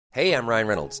Hey, I'm Ryan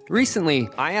Reynolds. Recently,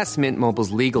 I asked Mint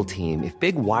Mobile's legal team if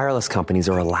big wireless companies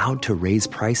are allowed to raise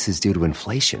prices due to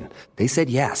inflation. They said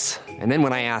yes. And then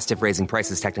when I asked if raising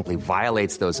prices technically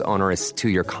violates those onerous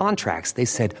two-year contracts, they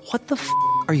said, "What the f***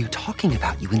 are you talking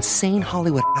about, you insane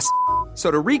Hollywood ass?" So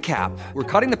to recap, we're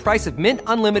cutting the price of Mint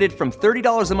Unlimited from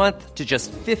 $30 a month to just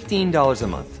 $15 a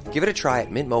month. Give it a try at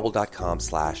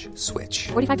mintmobile.com/switch.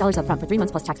 $45 up front for 3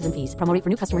 months plus taxes and fees. Promo rate for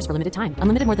new customers for limited time.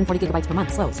 Unlimited more than 40 gigabytes per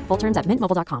month. Slows full terms at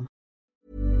mintmobile.com.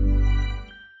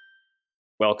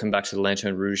 Welcome back to the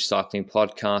Lanterne Rouge Cycling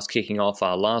Podcast, kicking off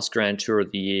our last Grand Tour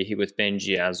of the year here with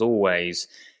Benji. As always,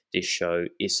 this show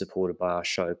is supported by our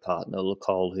show partner,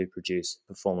 Lecole, who produce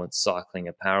performance cycling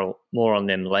apparel. More on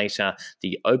them later.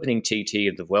 The opening TT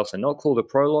of the Vuelta, not called a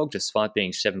prologue, despite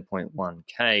being 7.1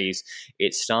 Ks.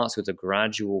 It starts with a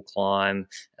gradual climb.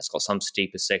 It's got some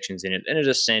steeper sections in it, then a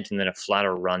descent, and then a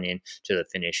flatter run in to the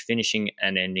finish, finishing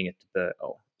and ending at the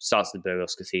starts at the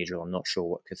Burgos Cathedral. I'm not sure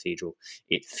what cathedral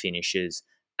it finishes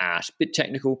at. Bit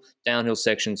technical, downhill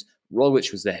sections.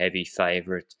 Roglic was the heavy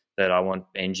favourite. That I want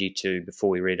Benji to, before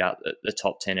we read out the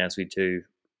top 10 as we do,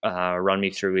 run me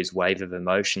through his wave of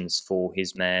emotions for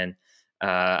his man,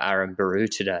 Aaron Baru,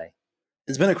 today.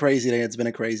 It's been a crazy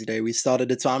day. We started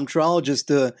the time trial, just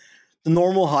the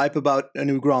normal hype about a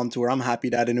new Grand Tour. I'm happy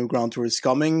that a new Grand Tour is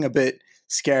coming. A bit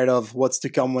scared of what's to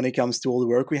come when it comes to all the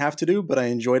work we have to do, but I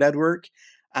enjoy that work.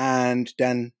 And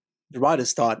then the riders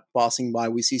start passing by.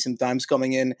 We see some times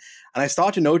coming in, and I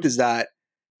start to notice that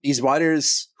these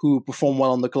riders who perform well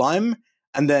on the climb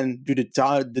and then do the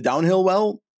downhill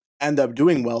well end up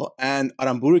doing well. And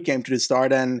Aramburu came to the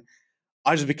start, and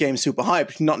I just became super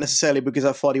hyped. Not necessarily because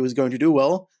I thought he was going to do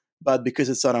well, but because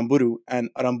it's Aramburu, and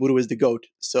Aramburu is the GOAT.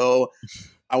 So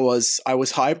I was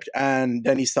hyped, and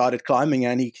then he started climbing,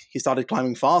 and he started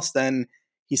climbing fast, and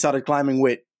he started climbing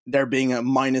with there being a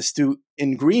 -2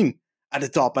 in green at the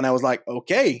top, and I was like,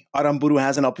 okay, Aramburu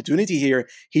has an opportunity here.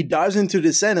 He dives into the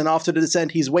descent, and after the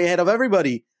descent, he's way ahead of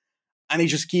everybody. And he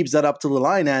just keeps that up to the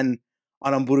line, and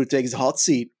Aramburu takes the hot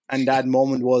seat. And that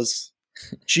moment was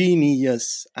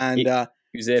genius. And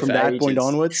from that point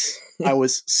onwards, I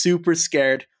was super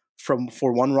scared for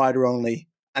one rider only,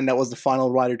 and that was the final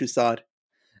rider to start.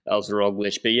 That was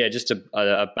Roglic. But yeah, just a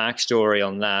backstory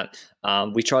on that.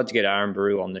 We tried to get Aaron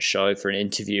Baru on the show for an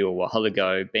interview a while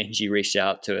ago. Benji reached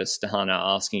out to Astana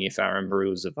asking if Aaron Baru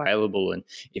was available and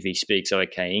if he speaks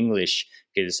okay English,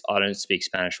 because I don't speak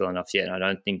Spanish well enough yet, and I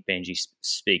don't think Benji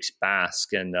speaks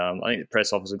Basque. And I think the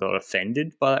press officer got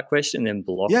offended by that question and then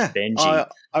blocked Benji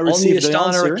I received on the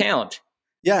Astana answer. account.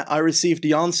 Yeah, I received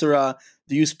the answer,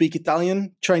 do you speak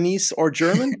Italian, Chinese, or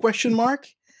German? ?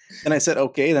 And I said,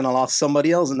 okay, then I'll ask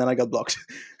somebody else, and then I got blocked.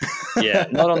 Yeah,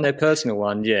 not on their personal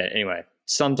one. Yeah, anyway,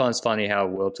 sometimes funny how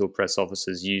World Tour press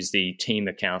officers use the team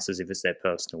accounts as if it's their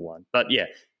personal one. But yeah,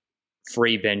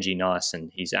 free Benji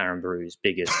Nyssen. He's Aaron Baru's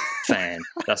biggest fan.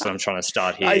 That's what I'm trying to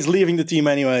start here. He's leaving the team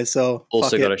anyway, so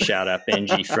also got a shout out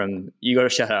Benji from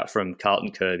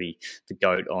Carlton Kirby, the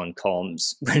GOAT on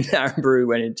comms, when Aaron Baru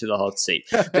went into the hot seat.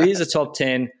 But here's a top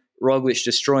 10. Roglic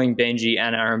destroying Benji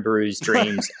and Aaron Baru's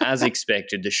dreams as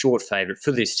expected. The short favourite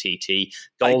for this TT.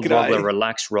 Gold Roglic,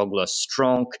 relaxed Roglic,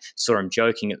 strong. Saw him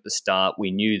joking at the start.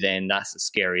 We knew then that's the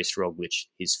scariest Roglic.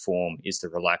 His form is the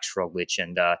relaxed Roglic.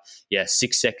 And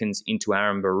 6 seconds into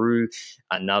Aaron Baru,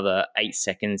 another 8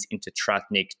 seconds into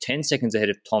Tratnik, 10 seconds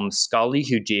ahead of Tom Scully,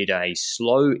 who did a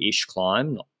slow-ish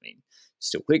climb,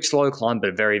 still quick, slow climb, but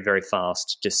a very, very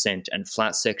fast descent and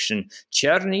flat section.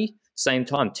 Czerny, same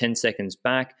time, 10 seconds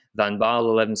back. Van Baarle,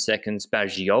 11 seconds.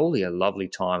 Baggioli, a lovely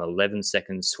time, 11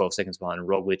 seconds, 12 seconds behind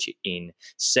Roglic in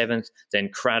 7th. Then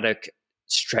Craddock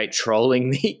straight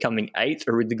trolling me, coming 8th,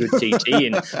 a really good TT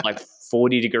in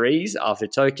 40 degrees after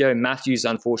Tokyo. Matthews,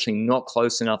 unfortunately, not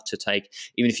close enough to take,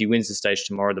 even if he wins the stage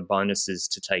tomorrow, the bonus is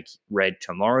to take red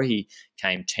tomorrow. He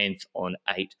came 10th on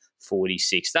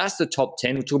 8:46. That's the top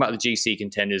 10. We'll talk about the GC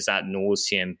contenders ad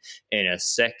nauseum in a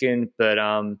second, but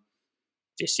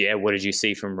what did you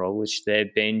see from Roglic there,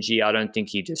 Benji? I don't think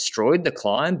he destroyed the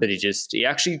climb, but he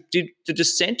actually did the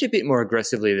descent a bit more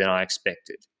aggressively than I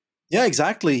expected. Yeah,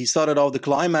 exactly. He started off the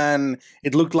climb, and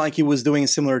it looked like he was doing a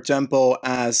similar tempo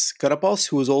as Carapaz,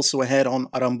 who was also ahead on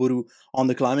Aramburu on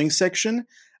the climbing section.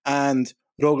 And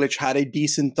Roglic had a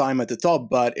decent time at the top,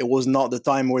 but it was not the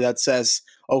time where that says,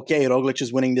 okay, Roglic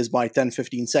is winning this by 10,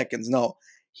 15 seconds. No,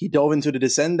 he dove into the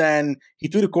descent, and he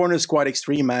threw the corners quite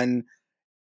extreme, and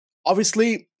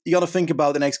obviously, you got to think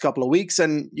about the next couple of weeks,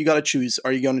 and you got to choose.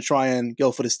 Are you going to try and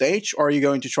go for the stage, or are you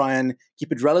going to try and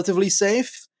keep it relatively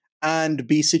safe and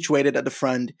be situated at the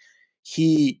front?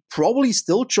 He probably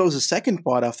still chose the second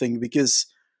part, I think, because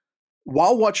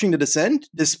while watching the descent,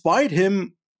 despite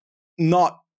him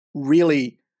not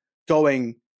really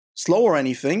going slow or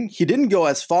anything. He didn't go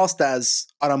as fast as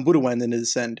Aramburu went in the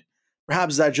descent.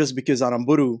 Perhaps that's just because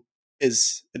Aramburu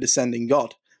is a descending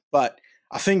god. But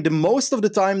I think the most of the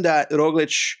time that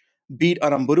Roglic beat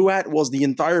Aramburu at was the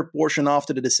entire portion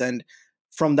after the descent,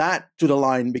 from that to the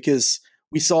line, because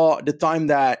we saw the time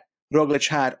that Roglic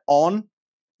had on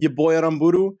your boy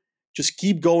Aramburu just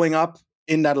keep going up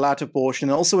in that latter portion,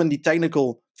 and also in the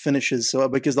technical finishes. So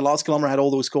because the last kilometer had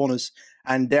all those corners,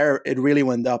 and there it really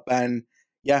went up. And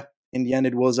yeah, in the end,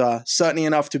 it was certainly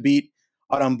enough to beat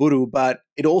Aramburu, but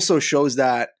it also shows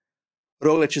that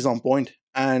Roglic is on point,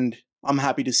 and I'm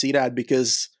happy to see that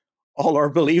because all our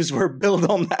beliefs were built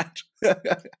on that.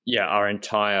 Yeah, our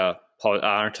entire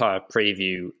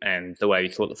preview and the way we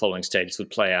thought the following stages would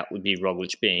play out would be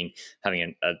Roglic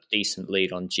having a decent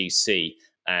lead on GC.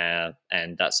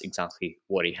 And that's exactly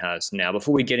what he has. Now,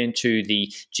 before we get into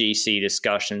the GC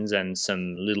discussions and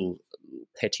some little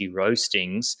petty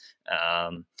roastings,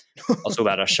 I'll talk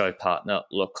about our show partner,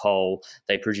 Le Col.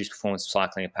 They produce performance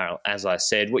cycling apparel, as I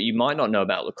said. What you might not know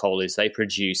about Le Col is they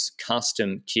produce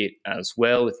custom kit as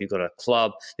well. If you've got a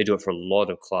club, they do it for a lot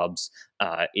of clubs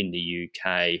in the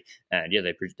UK. And yeah,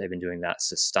 they've been doing that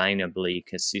sustainably,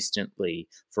 consistently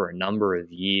for a number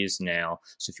of years now.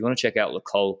 So if you want to check out Le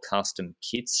Col custom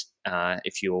kits,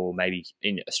 if you're maybe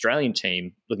in an Australian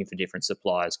team looking for different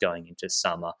suppliers going into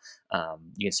summer,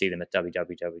 you can see them at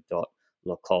www.lecol.cc.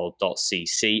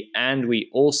 And we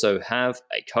also have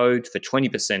a code for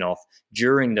 20% off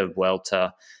during the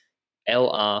Vuelta,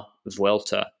 LR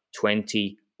Vuelta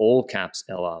 20, all caps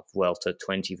LR Vuelta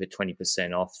 20 for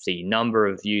 20% off. The number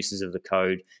of uses of the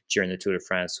code during the Tour de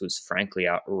France was frankly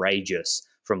outrageous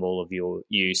from all of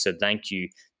you. So thank you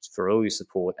for all your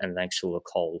support, and thanks to Le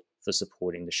Col for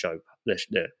supporting the show,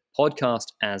 the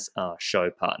podcast as our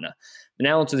show partner.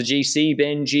 Now onto the GC,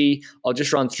 Benji. I'll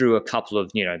just run through a couple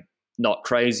of, not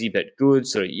crazy, but good.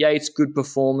 So Yates, good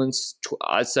performance.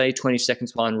 I'd say 20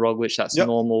 seconds behind Roglic. That's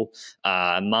normal.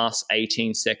 Mas,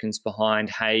 18 seconds behind.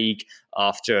 Haig,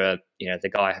 after,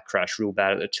 the guy had crashed real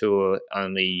bad at the Tour,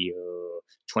 only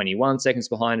 21 seconds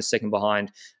behind, a second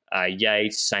behind.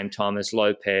 Yates, same time as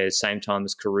Lopez, same time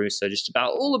as Caruso, just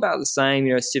all about the same.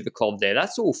 Sivakov there.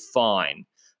 That's all fine.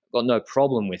 Got no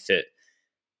problem with it.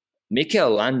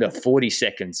 Mikel Landa, 40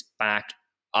 seconds back.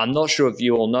 I'm not sure if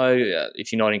you all know,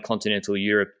 if you're not in continental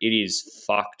Europe, it is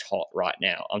fucked hot right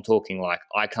now. I'm talking like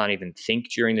I can't even think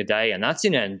during the day, and that's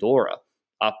in Andorra,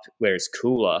 up where it's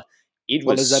cooler.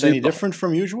 Is that any different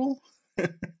from usual?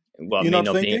 Well, me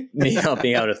not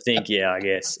being able to think, yeah, I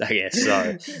guess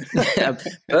so.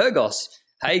 Burgos,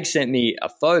 Haig sent me a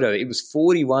photo. It was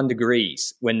 41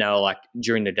 degrees when they were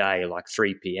during the day,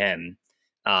 3 p.m.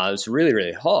 It was really,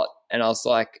 really hot. And I was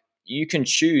like, you can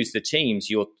choose the teams,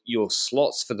 your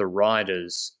slots for the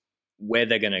riders, where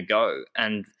they're going to go.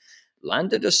 And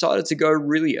Landa decided to go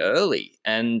really early.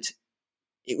 And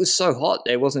it was so hot,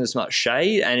 there wasn't as much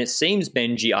shade. And it seems,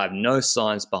 Benji, I have no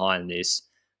science behind this,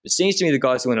 it seems to me the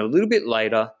guys who went a little bit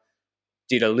later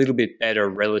did a little bit better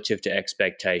relative to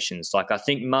expectations. I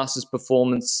think Mas's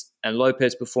performance and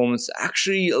Lopez's performance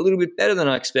actually a little bit better than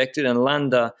I expected. And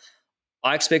Landa,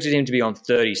 I expected him to be on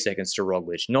 30 seconds to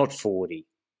Roglic, not 40.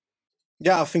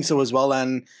 Yeah, I think so as well.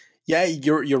 And yeah,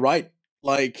 you're right.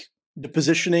 The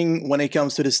positioning when it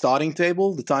comes to the starting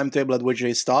table, the timetable at which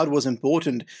they start was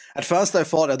important. At first, I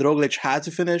thought that Roglic had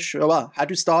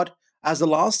to start as the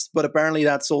last, but apparently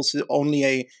that's also only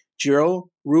a Giro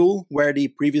rule where the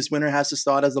previous winner has to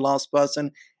start as the last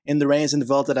person in the race. In the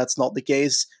Vuelta, that's not the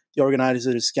case. The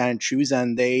organizers can choose,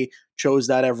 and they chose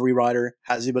that every rider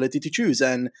has the ability to choose.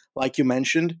 And like you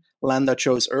mentioned, Landa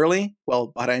chose early.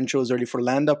 Well, Bahrain chose early for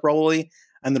Landa probably,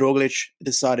 and Roglic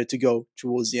decided to go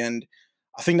towards the end.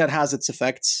 I think that has its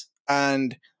effects,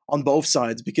 and on both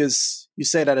sides, because you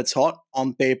say that it's hot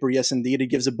on paper. Yes, indeed, it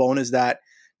gives a bonus that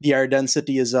the air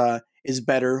density is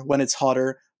better when it's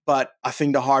hotter, but I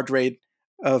think the heart rate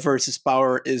versus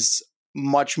power is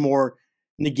much more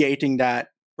negating that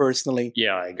personally.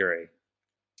 Yeah, I agree.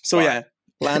 So yeah,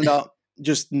 Landa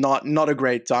just not a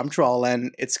great time trial,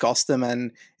 and it's cost him.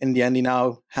 And in the end, he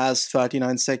now has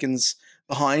 39 seconds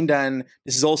behind, and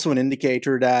this is also an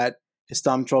indicator that his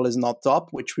time trial is not top,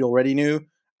 which we already knew,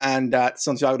 and that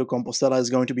Santiago de Compostela is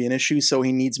going to be an issue. So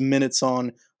he needs minutes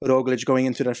on Roglic going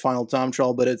into that final time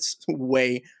trial, but it's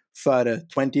way further,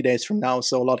 20 days from now,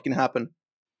 so a lot can happen.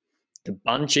 The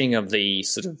bunching of the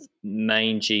sort of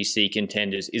main GC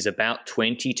contenders is about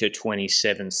 20 to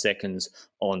 27 seconds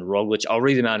on Roglic. I'll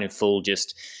read them out in full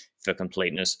just for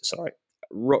completeness. Sorry.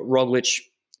 Roglic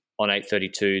on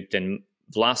 8:32, then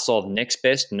Vlasov next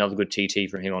best, another good TT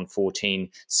from him on 14.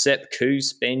 Sepp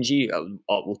Kuss, Benji,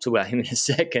 we'll talk about him in a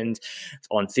second,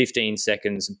 on 15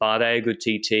 seconds. Bardet, good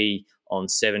TT on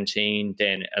 17.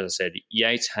 Then, as I said,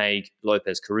 Yates, Haig,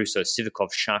 Lopez, Caruso, Sivakov,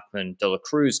 Schachmann, De La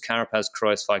Cruz, Carapaz,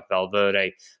 Kreuzweig,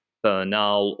 Valverde,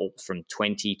 Bernal, all from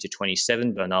 20 to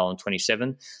 27. Bernal on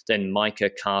 27. Then Micah,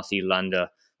 Carthy, Landa,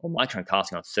 or Micah and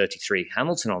Carthy on 33.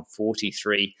 Hamilton on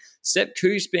 43. Sepp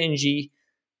Kuss, Benji.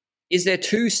 Is there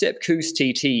two Sepp Kuss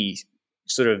TTs,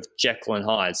 sort of Jekyll and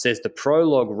Hyde? There's the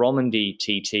prologue Romandy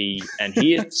TT, and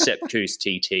here's Sepp Kuss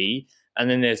TT, and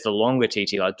then there's the longer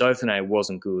TT. Like Dauphiné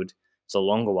wasn't good, it's a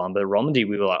longer one, but Romandy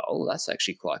we were like, oh, that's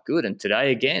actually quite good. And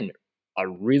today again, a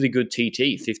really good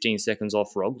TT, 15 seconds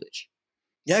off Roglic.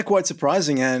 Yeah, quite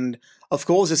surprising. And of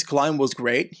course, his climb was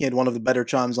great. He had one of the better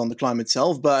times on the climb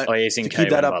itself, but to keep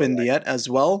that up in the end as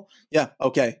well. Yeah,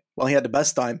 okay. Well, he had the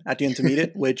best time at the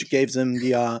intermediate, which gave him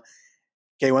the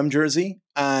KOM jersey.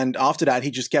 And after that,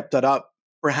 he just kept that up.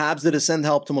 Perhaps the descent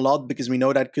helped him a lot because we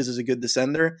know that Kuss is a good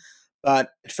descender. But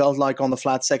it felt like on the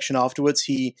flat section afterwards,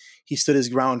 he stood his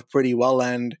ground pretty well.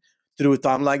 And to do a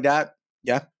time like that,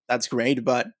 yeah, that's great.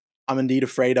 But I'm indeed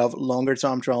afraid of longer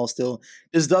time trials still.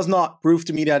 This does not prove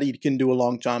to me that he can do a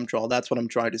long time trial. That's what I'm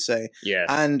trying to say. Yeah.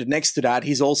 And next to that,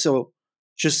 he's also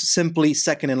just simply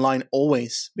second in line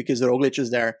always because the Roglic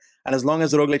is there. And as long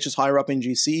as the Roglic is higher up in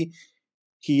GC,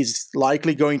 he's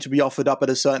likely going to be offered up at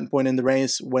a certain point in the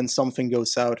race when something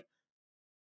goes south.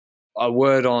 A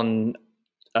word on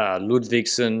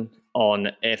Ludvigsen on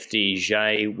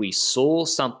FDJ. We saw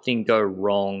something go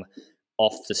wrong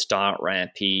off the start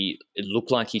ramp. It looked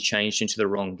like he changed into the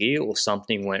wrong gear or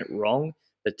something went wrong,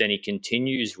 but then he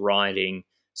continues riding.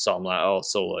 So I'm like, oh,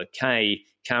 it's all okay.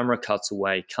 Camera cuts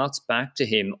away, cuts back to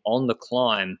him on the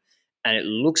climb, and it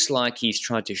looks like he's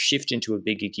tried to shift into a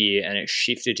bigger gear and it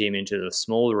shifted him into the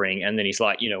smaller ring. And then he's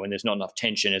like, when there's not enough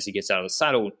tension as he gets out of the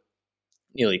saddle,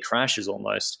 nearly crashes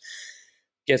almost.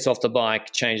 Gets off the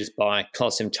bike, changes bike,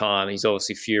 costs him time. He's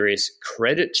obviously furious.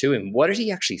 Credit to him. What did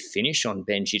he actually finish on,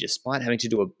 Benji, despite having to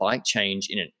do a bike change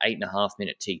in an 8.5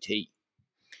 minute TT?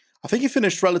 I think he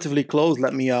finished relatively close.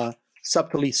 Let me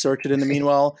subtly search it in the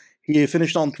meanwhile. He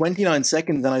finished on 29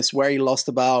 seconds, and I swear he lost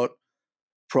about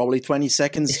probably 20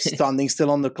 seconds standing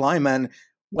still on the climb. And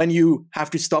when you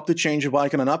have to stop to change your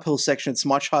bike on an uphill section, it's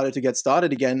much harder to get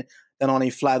started again than on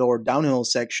a flat or downhill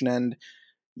section. And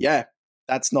yeah,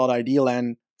 that's not ideal.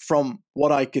 And from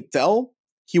what I could tell,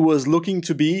 he was looking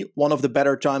to be one of the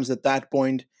better times at that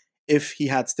point if he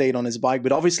had stayed on his bike.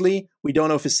 But obviously, we don't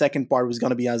know if his second part was going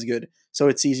to be as good. So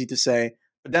it's easy to say.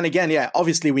 But then again, yeah,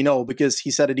 obviously we know because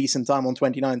he set a decent time on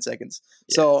 29 seconds.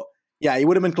 Yeah. So yeah, he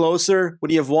would have been closer.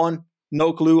 Would he have won?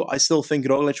 No clue. I still think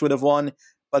Roglic would have won,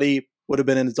 but he would have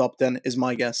been in the top 10 is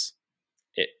my guess.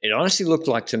 It honestly looked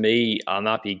like to me, I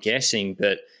might be guessing,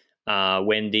 but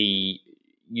when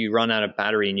you run out of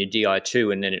battery in your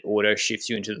Di2 and then it auto shifts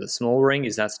you into the small ring,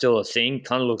 is that still a thing?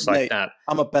 Kind of looks like that.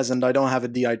 I'm a peasant. I don't have a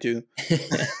Di2.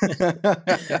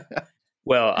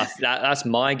 Well, that's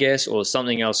my guess, or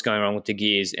something else going wrong with the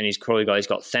gears, and he's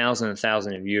got thousands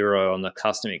of euro on the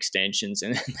custom extensions,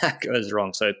 and that goes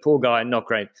wrong. So poor guy, not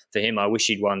great for him. I wish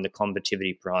he'd won the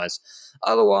combativity prize.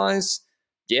 Otherwise,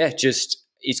 yeah, just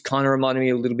it's kind of reminding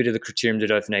me a little bit of the Criterium de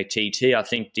Dauphiné TT. I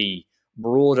think the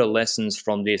broader lessons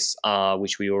from this are,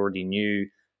 which we already knew,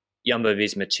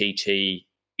 Jumbo-Visma TT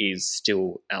is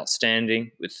still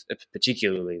outstanding, with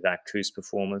particularly that Kuss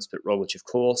performance, but Roglic, of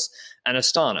course, and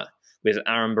Astana, with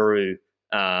Aaron Baru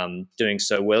doing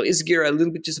so well. Izagirre a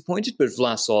little bit disappointed, but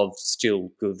Vlasov still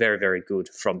good, very, very good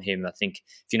from him. I think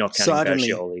if you're not counting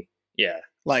Bergioli. Yeah.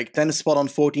 Like 10 spot on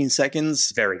 14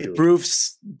 seconds. Very good. It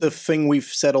proves the thing we've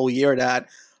said all year, that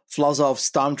Vlasov's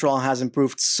time trial has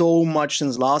improved so much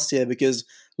since last year, because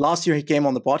last year he came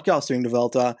on the podcast during the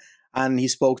Vuelta and he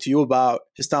spoke to you about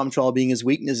his time trial being his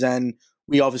weakness, and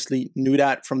we obviously knew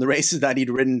that from the races that he'd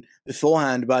ridden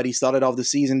beforehand, but he started off the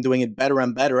season doing it better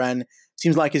and better, and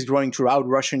seems like he's growing throughout.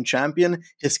 Russian champion.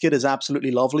 His kit is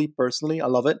absolutely lovely, personally. I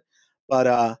love it. But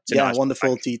yeah, nice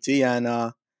wonderful TT,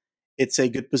 and it's a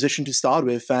good position to start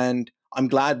with, and I'm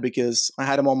glad because I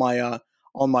had him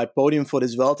on my podium for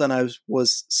this Vuelta, and I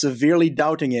was severely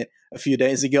doubting it a few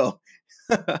days ago.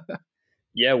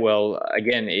 Yeah, well,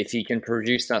 again, if he can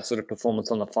produce that sort of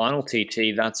performance on the final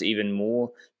TT, that's even more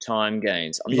time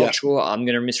gains. I'm not sure. I'm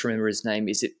going to misremember his name.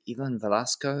 Is it Ivan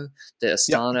Velasco, the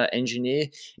Astana engineer?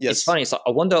 Yes. It's funny. It's like,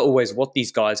 I wonder always what these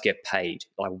guys get paid.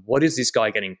 Like, what is this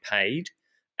guy getting paid?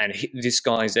 And this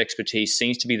guy's expertise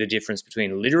seems to be the difference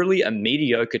between literally a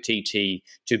mediocre TT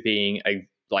to being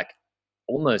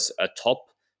almost a top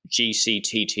GC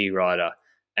TT rider.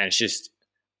 And it's just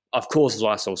of course,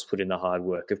 Lysol's put in the hard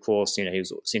work. Of course, he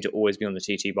seemed to always be on the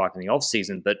TT bike in the off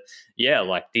season. But yeah,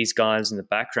 like these guys in the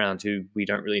background who we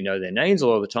don't really know their names a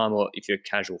lot of the time, or if you're a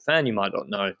casual fan, you might not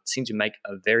know, seem to make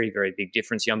a very, very big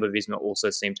difference. Jumbo-Visma also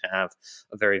seem to have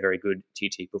a very, very good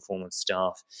TT performance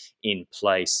staff in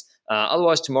place.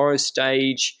 Otherwise, tomorrow's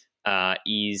stage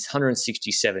is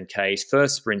 167 Ks,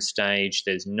 first sprint stage.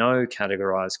 There's no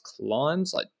categorized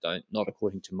climbs, not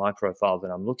according to my profile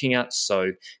that I'm looking at.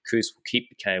 So Koos will keep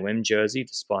the KOM jersey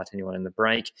despite anyone in the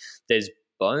break. There's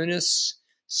bonus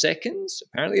seconds,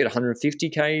 apparently at 150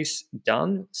 Ks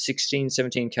done, 16,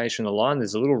 17 Ks from the line.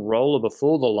 There's a little roller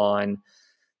before the line.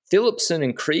 Philipsen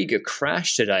and Krieger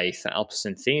crashed today for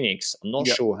Alpecin Phoenix. I'm not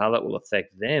sure how that will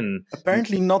affect them.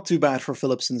 Apparently not too bad for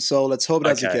Philipsen, so let's hope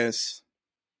that's the case.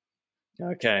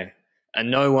 Okay.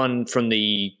 And no one from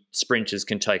the sprinters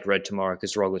can take red tomorrow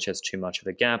because Roglic has too much of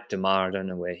a gap. Demar, I don't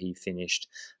know where he finished.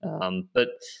 But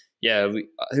yeah,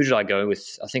 who did I go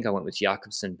with? I think I went with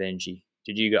Jakobsen, Benji.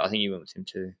 Did you go? I think you went with him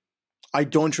too. I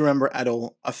don't remember at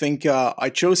all. I think I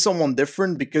chose someone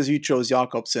different because you chose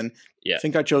Jakobsen. Yeah. I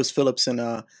think I chose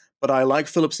Philipsen, but I like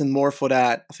Philipsen more for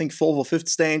that. I think Volvo fifth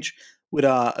stage with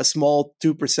a small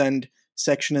 2%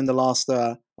 section in the last, 2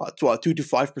 to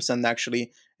 5%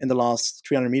 actually in the last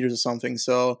 300 meters or something.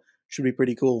 So should be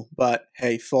pretty cool. But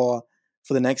hey, for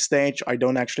the next stage, I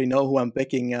don't actually know who I'm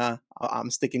picking.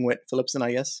 I'm sticking with Philipsen,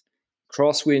 I guess.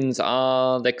 Crosswinds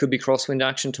there could be crosswind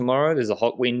action tomorrow. There's a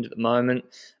hot wind at the moment.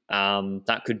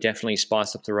 That could definitely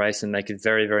spice up the race and make it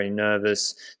very, very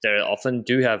nervous. They often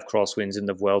do have crosswinds in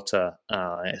the Vuelta,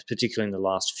 particularly in the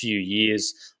last few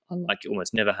years. Unlike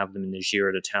almost never have them in the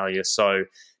Giro d'Italia. So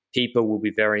people will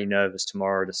be very nervous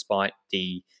tomorrow despite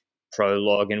the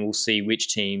prologue, and we'll see which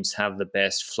teams have the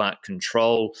best flat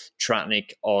control.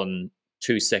 Tratnik on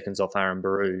 2 seconds off Aaron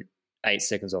Baru, 8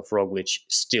 seconds off Roglic,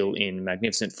 still in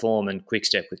magnificent form, and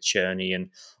Quickstep with Cherney and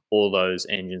all those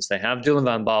engines they have. Dylan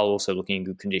van Baarle also looking in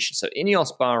good condition. So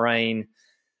Ineos, Bahrain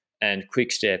and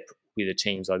Quickstep with the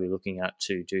teams I'll be looking at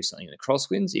to do something in the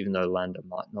crosswinds, even though Landa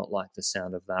might not like the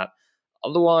sound of that.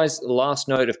 Otherwise, the last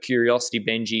note of curiosity,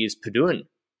 Benji, is Padun.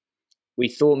 We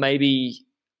thought maybe,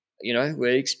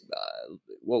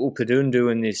 what will Padun do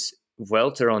in this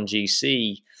Vuelta on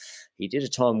GC? He did a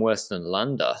time worse than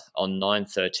Landa on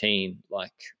 9:13,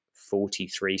 like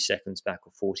 43 seconds back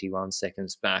or 41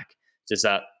 seconds back. Does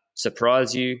that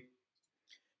surprise you?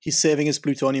 He's saving his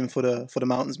plutonium for the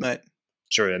mountains, mate.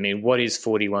 True. I mean, what is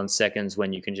 41 seconds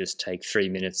when you can just take 3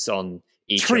 minutes on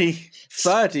each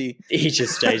 3:30 each of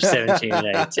stage 17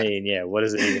 and 18? Yeah, what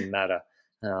does it even matter?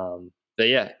 But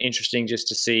yeah, interesting just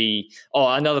to see. Oh,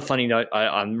 another funny note.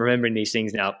 I'm remembering these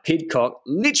things now. Pidcock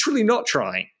literally not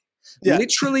trying. Yeah.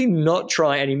 Literally not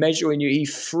trying. And he made sure he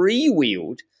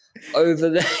freewheeled over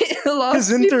the last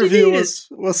His interview meters.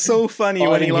 was so funny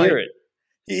when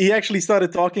he actually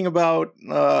started talking about,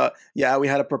 we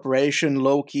had a preparation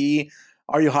low key.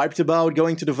 Are you hyped about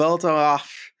going to the Vuelta?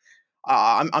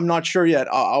 I'm not sure yet.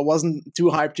 I wasn't too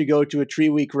hyped to go to a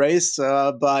 3-week race,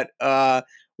 but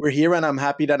we're here and I'm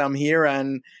happy that I'm here.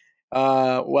 And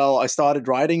I started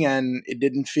riding and it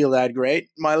didn't feel that great,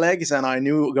 my legs, and I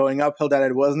knew going uphill that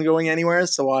it wasn't going anywhere.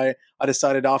 So I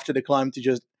decided after the climb to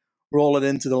just roll it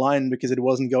into the line because it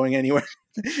wasn't going anywhere.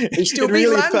 He still beat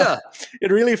Landa.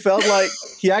 It really felt like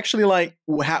he actually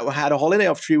had a holiday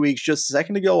of 3 weeks just a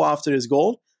second ago after his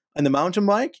goal on the mountain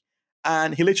bike.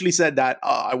 And he literally said that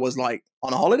I was like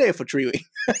on a holiday for 3 weeks.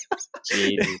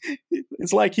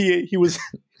 It's like he was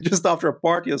just after a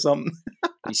party or something.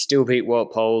 He still beat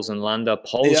Wout Poels and Landa.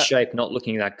 Poels' shape not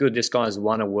looking that good. This guy's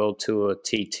won a World Tour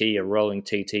TT, a rolling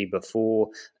TT before.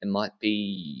 It might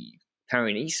be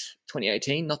Paris-Nice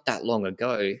 2018, not that long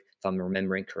ago, if I'm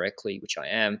remembering correctly, which I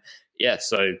am. Yeah,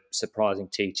 so surprising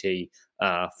TT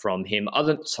from him.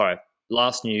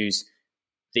 Last news.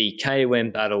 The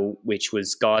KOM battle, which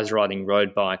was guys riding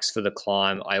road bikes for the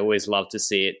climb. I always love to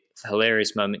see it.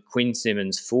 Hilarious moment. Quinn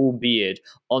Simmons, full beard,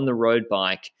 on the road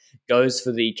bike, goes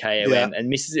for the KOM and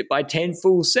misses it by 10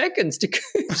 full seconds to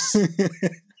Koos.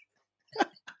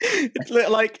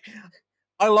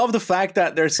 I love the fact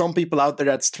that there's some people out there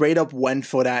that straight up went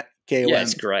for that KOM. Yeah,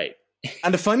 it's great.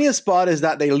 And the funniest part is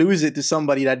that they lose it to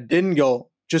somebody that didn't go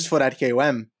just for that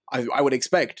KOM, I would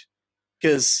expect.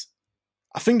 Because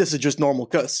I think this is just normal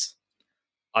cuss.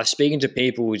 I'm speaking to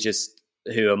people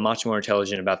who are much more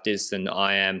intelligent about this than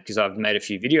I am, because I've made a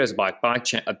few videos about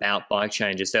bike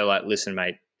changes. They're like, listen,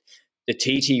 mate, the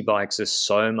TT bikes are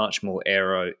so much more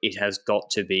aero. It has got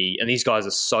to be, and these guys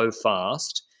are so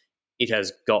fast, it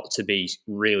has got to be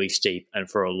really steep and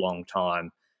for a long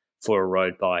time for a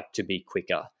road bike to be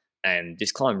quicker. And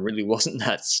this climb really wasn't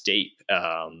that steep.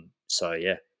 So,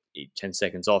 yeah, 10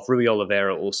 seconds off. Rui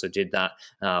Oliveira also did that,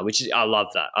 which is, I love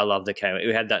that. I love the K1.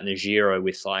 We had that in the Giro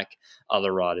with like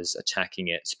other riders attacking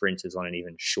it, sprinters on an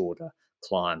even shorter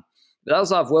climb. But that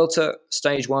was our Vuelta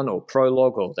stage 1 or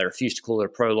prologue, or they refused to call it a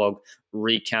prologue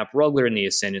recap. Roglic in the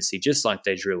ascendancy, just like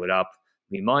they drew it up.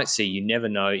 We might see, you never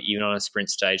know, even on a sprint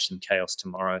stage, some chaos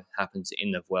tomorrow happens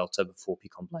in the Vuelta before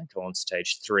Picon Blanco on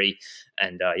stage 3.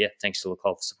 And thanks to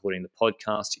Lacol for supporting the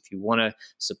podcast. If you want to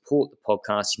support the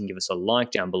podcast, you can give us a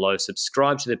like down below.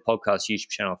 Subscribe to the podcast YouTube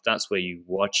channel if that's where you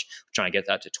watch. We're trying to get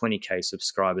that to 20k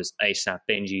subscribers ASAP.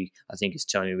 Benji, I think, is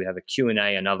telling me we have a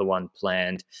Q&A, another one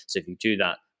planned. So if you do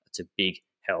that, it's a big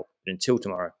help. But until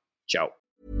tomorrow, ciao.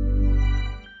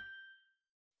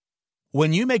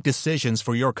 When you make decisions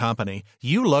for your company,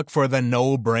 you look for the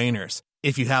no-brainers.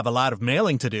 If you have a lot of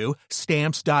mailing to do,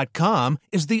 Stamps.com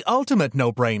is the ultimate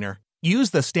no-brainer. Use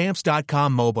the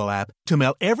Stamps.com mobile app to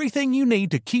mail everything you need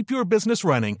to keep your business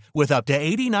running with up to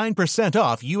 89%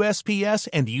 off USPS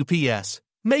and UPS.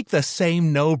 Make the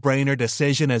same no-brainer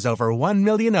decision as over 1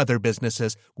 million other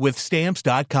businesses with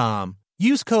Stamps.com.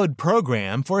 Use code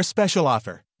PROGRAM for a special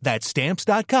offer. That's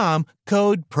Stamps.com,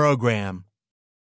 code PROGRAM.